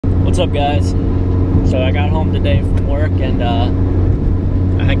up, guys? So I got home today from work, and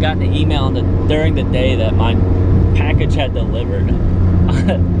I had gotten an email during the day that my package had delivered.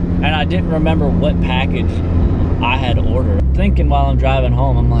 And I didn't remember what package I had ordered. Thinking while I'm driving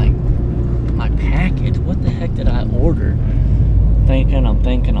home, I'm like, my package? What the heck did I order? I'm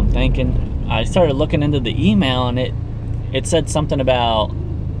thinking. I started looking into the email, and it said something about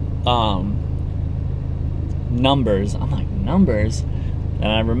numbers. I'm like, numbers? And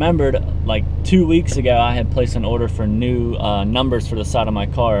I remembered, like 2 weeks ago, I had placed an order for new numbers for the side of my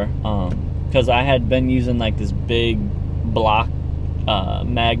car, because I had been using like this big block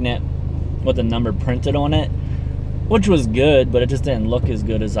magnet with a number printed on it, which was good, but it just didn't look as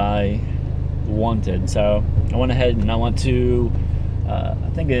good as I wanted. So I went ahead and I went to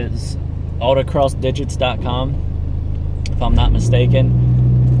I think it's autocrossdigits.com, if I'm not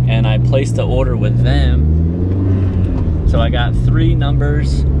mistaken, and I placed the order with them. So I got 3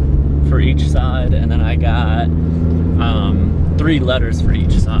 numbers for each side, and then I got 3 letters for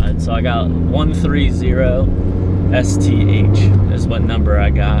each side. So I got 130 STH is what number I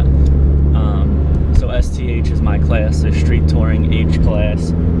got. So STH is my class, so Street Touring H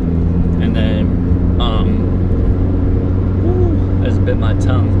class. And then, I just bit my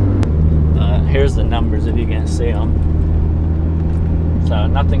tongue. Here's the numbers if you can see them. So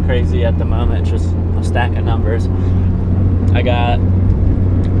nothing crazy at the moment, just a stack of numbers. I got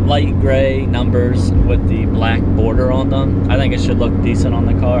light gray numbers with the black border on them. I think it should look decent on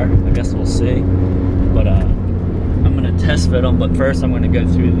the car. I guess we'll see. But I'm gonna test fit them, but first I'm gonna go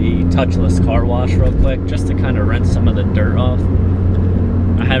through the touchless car wash real quick, just to kind of rinse some of the dirt off.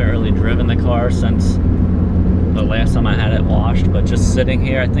 I haven't really driven the car since the last time I had it washed, but just sitting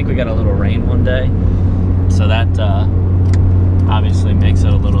here, I think we got a little rain one day, so that obviously makes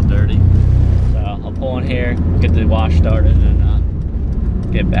it a little dirty. So I'll pull in here, get the wash started, and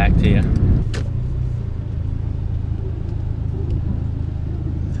get back to you.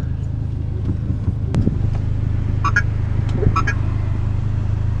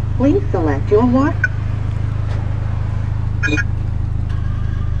 Please select your wash.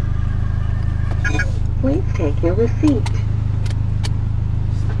 Please take your receipt.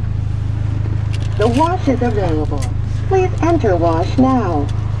 The wash is available. Please enter wash now.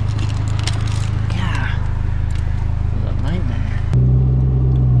 Yeah, it was a nightmare.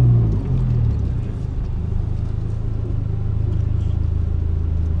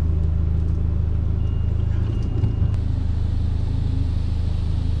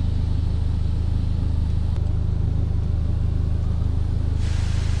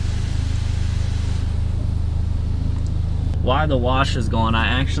 While the wash is going,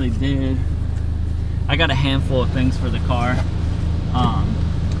 I got a handful of things for the car.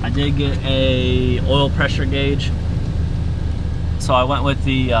 I did get a oil pressure gauge, so I went with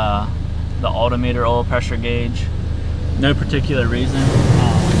the Altimeter oil pressure gauge. No particular reason.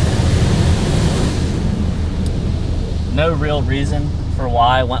 No real reason for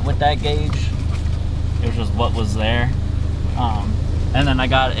why I went with that gauge. It was just what was there. And then I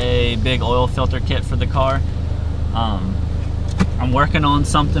got a big oil filter kit for the car. I'm working on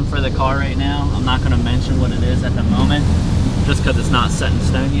something for the car right now. I'm not going to mention what it is at the moment, just because it's not set in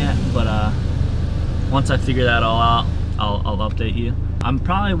stone yet. But once I figure that all out, I'll update you. I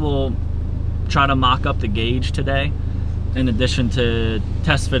probably will try to mock up the gauge today, in addition to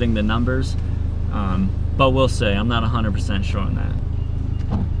test fitting the numbers. But we'll see. I'm not 100% sure on that.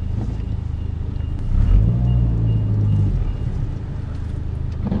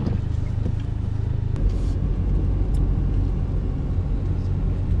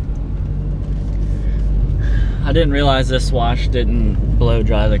 I didn't realize this wash didn't blow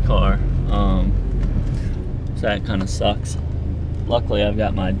dry the car, so that kind of sucks. Luckily, I've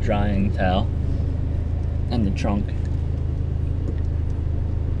got my drying towel in the trunk.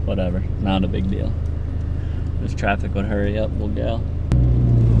 Whatever, not a big deal. If traffic would hurry up, we'll go.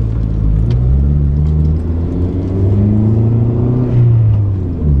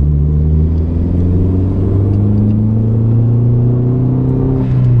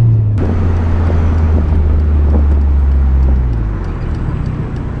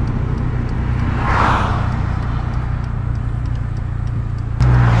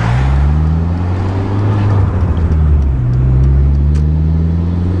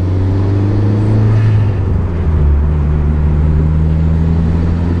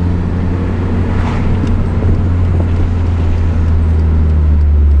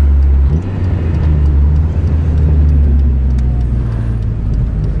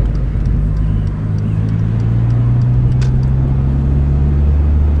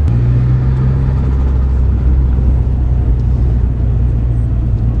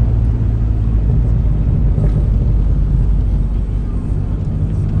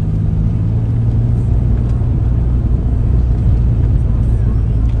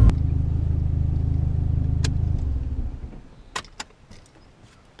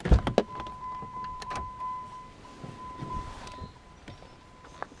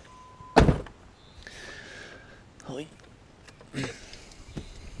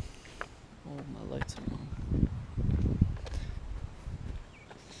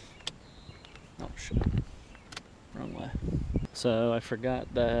 shit. Wrong way. So I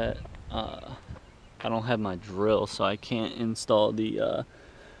forgot that I don't have my drill, so I can't install the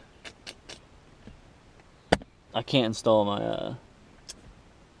I can't install my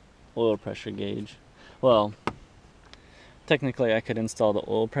oil pressure gauge. Well, technically I could install the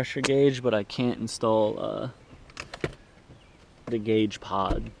oil pressure gauge, but I can't install the gauge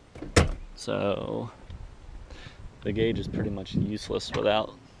pod. So the gauge is pretty much useless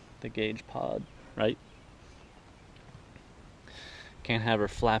without the gauge pod, right? Can't have her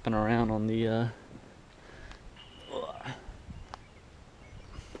flapping around on the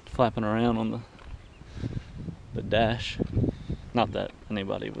the dash. Not that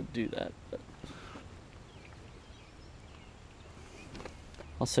anybody would do that, but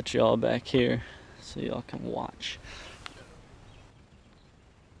I'll set you all back here so y'all can watch.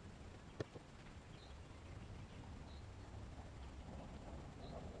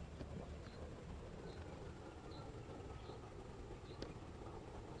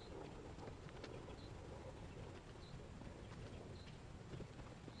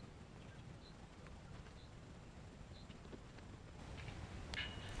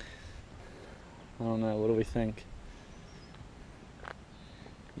 I don't know, what do we think?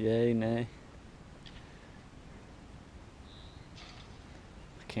 Yay, nay?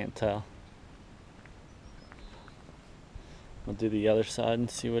 I can't tell. I'll do the other side and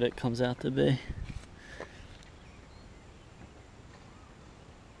see what it comes out to be.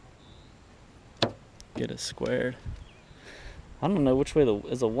 Get it squared. I don't know which way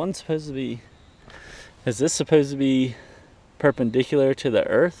is the one supposed to be. Is this supposed to be perpendicular to the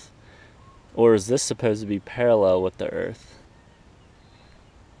earth? Or is this supposed to be parallel with the earth?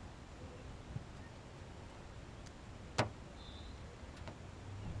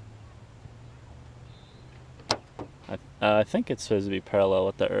 I think it's supposed to be parallel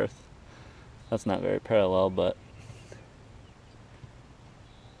with the earth. That's not very parallel, but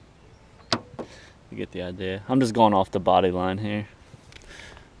you get the idea. I'm just going off the body line here.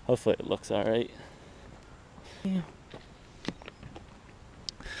 Hopefully it looks alright. Yeah.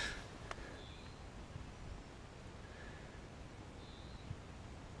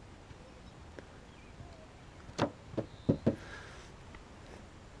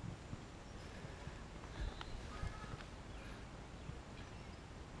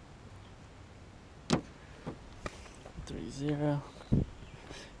 Zero.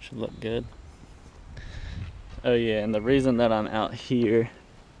 Should look good. Oh yeah, and the reason that I'm out here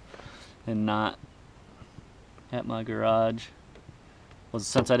and not at my garage was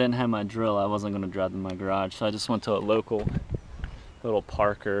since I didn't have my drill, I wasn't going to drive to my garage, so I just went to a local little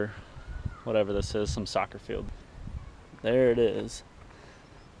park or whatever this is, some soccer field. There it is.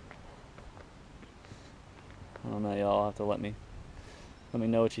 I don't know, y'all have to let me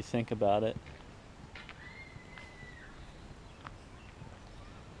know what you think about it.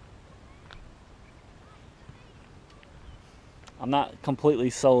 I'm not completely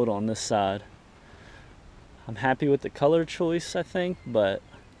sold on this side. I'm happy with the color choice, I think, but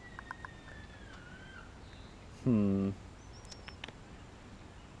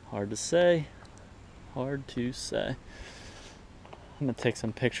hard to say. Hard to say. I'm gonna take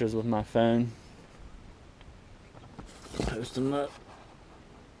some pictures with my phone. Post them up.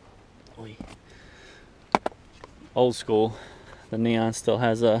 Oy. Old school. The Neon still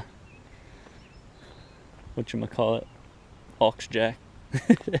has a whatchamacallit, aux jack.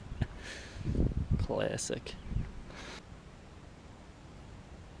 Classic.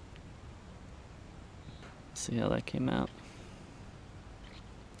 See how that came out.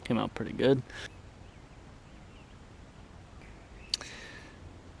 Came out pretty good.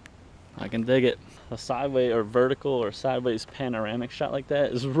 I can dig it. A sideways or vertical or sideways panoramic shot like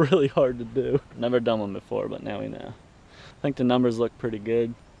that is really hard to do. Never done one before, but now we know. I think the numbers look pretty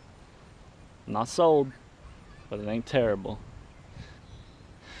good. I'm not sold, but it ain't terrible.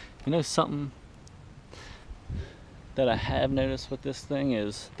 You know, something that I have noticed with this thing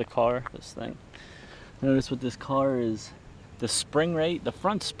is the car, this thing. I noticed with this car is the spring rate, the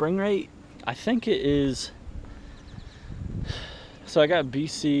front spring rate, I think it is, so I got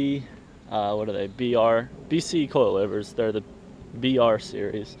BC, what are they, BC coilovers. They're the BR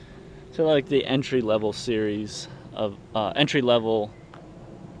series. So like the entry level series of, entry level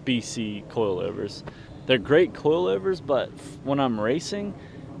BC coilovers. They're great coilovers, but when I'm racing,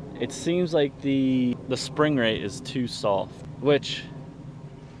 it seems like the spring rate is too soft, which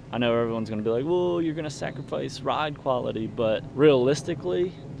I know everyone's gonna be like, well, you're gonna sacrifice ride quality, but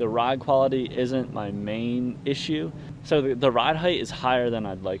realistically, the ride quality isn't my main issue. So the ride height is higher than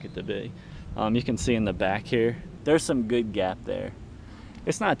I'd like it to be. You can see in the back here, there's some good gap there.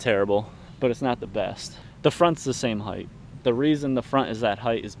 It's not terrible, but it's not the best. The front's the same height. The reason the front is that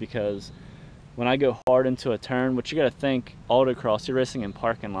height is because when I go hard into a turn, which you gotta think, autocross, you're racing in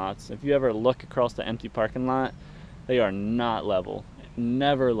parking lots. If you ever look across the empty parking lot, they are not level,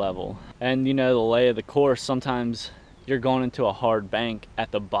 never level. And you know, the lay of the course, sometimes you're going into a hard bank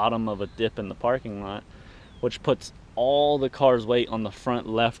at the bottom of a dip in the parking lot, which puts all the car's weight on the front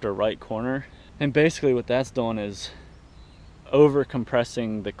left or right corner. And basically what that's doing is over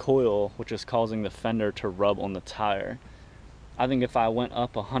compressing the coil, which is causing the fender to rub on the tire. I think if I went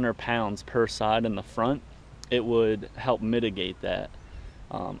up 100 pounds per side in the front, it would help mitigate that.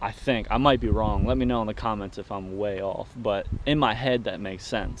 I think, I might be wrong. Let me know in the comments if I'm way off, but in my head that makes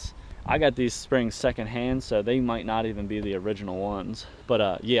sense. I got these springs secondhand, so they might not even be the original ones.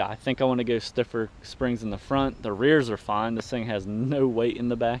 But yeah, I think I want to go stiffer springs in the front. The rears are fine. This thing has no weight in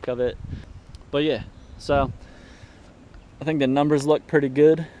the back of it. But yeah, so I think the numbers look pretty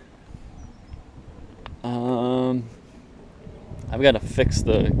good. I've got to fix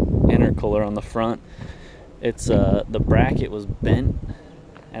the intercooler on the front. It's the bracket was bent,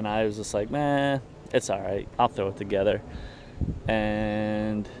 and I was just like, man, it's all right. I'll throw it together.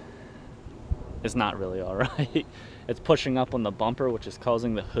 And it's not really all right. It's pushing up on the bumper, which is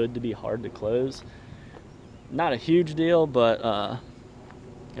causing the hood to be hard to close. Not a huge deal, but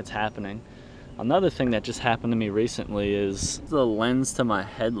it's happening. Another thing that just happened to me recently is the lens to my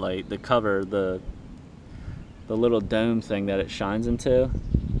headlight, the cover, the little dome thing that it shines into.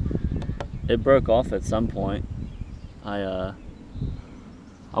 It broke off at some point. I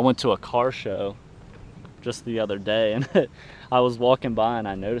went to a car show just the other day, and I was walking by and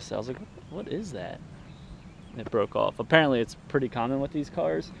I noticed it. I was like, what is that? It broke off. Apparently it's pretty common with these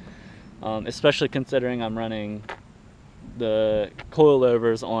cars, especially considering I'm running the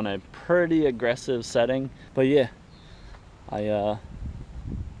coilovers on a pretty aggressive setting. But yeah,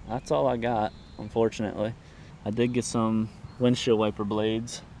 that's all I got, unfortunately. I did get some windshield wiper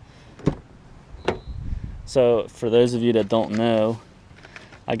blades. So for those of you that don't know,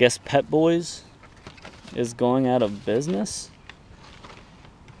 I guess Pep Boys is going out of business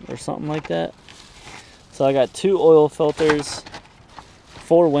or something like that. So I got 2 oil filters,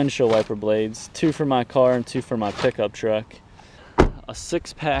 4 windshield wiper blades, 2 for my car and 2 for my pickup truck, a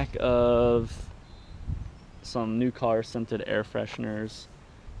 6-pack of some new car scented air fresheners,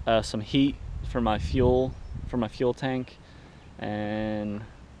 some heat for my fuel tank, and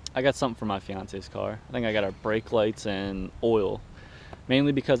I got something for my fiance's car. I think I got our brake lights and oil,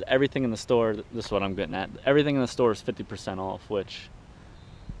 mainly because everything in the store, this is what I'm getting at, everything in the store is 50% off, which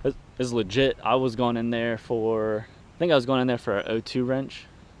is legit. I was going in there for, I think I was going in there for an O2 wrench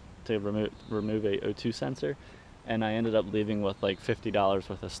to remove a O2 sensor, and I ended up leaving with like $50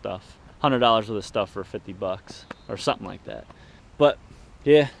 worth of stuff, $100 worth of stuff for 50 bucks or something like that. But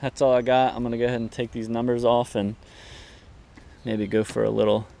yeah, that's all I got. I'm gonna go ahead and take these numbers off and maybe go for a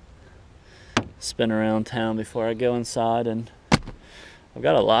little spin around town before I go inside. And I've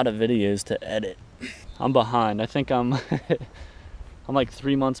got a lot of videos to edit. I'm behind. I think I'm I'm like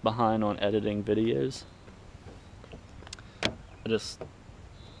 3 months behind on editing videos. I just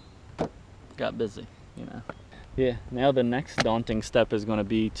got busy, you know. Yeah, now the next daunting step is going to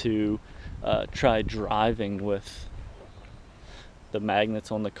be to try driving with the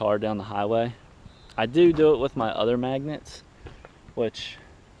magnets on the car down the highway. I do it with my other magnets, which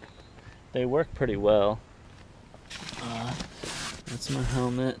they work pretty well. That's my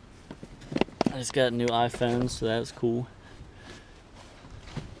helmet. I just got new iPhones, so that was cool.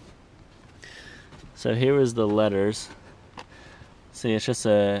 So here is the letters. See, it's just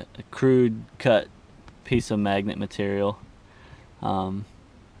a crude cut piece of magnet material,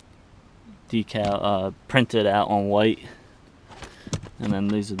 decal printed out on white, and then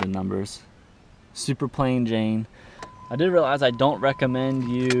these are the numbers. Super plain Jane. I did realize I don't recommend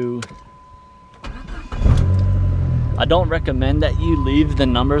that you leave the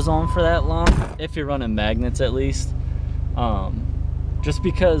numbers on for that long, if you're running magnets at least, just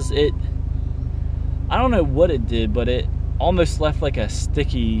because I don't know what it did, but it almost left like a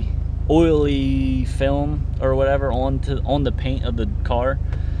sticky, oily film or whatever on the paint of the car,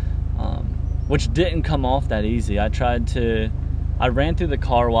 which didn't come off that easy. I ran through the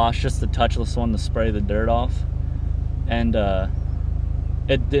car wash, just the touchless one, to spray the dirt off, and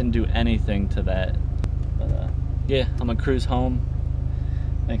it didn't do anything to that. But yeah, I'm gonna cruise home,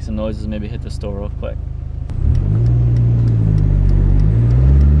 make some noises, maybe hit the store real quick.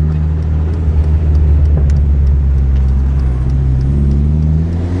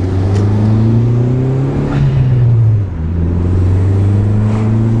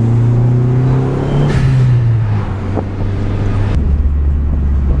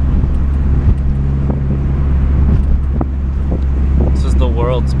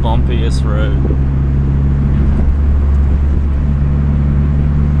 bumpiest road.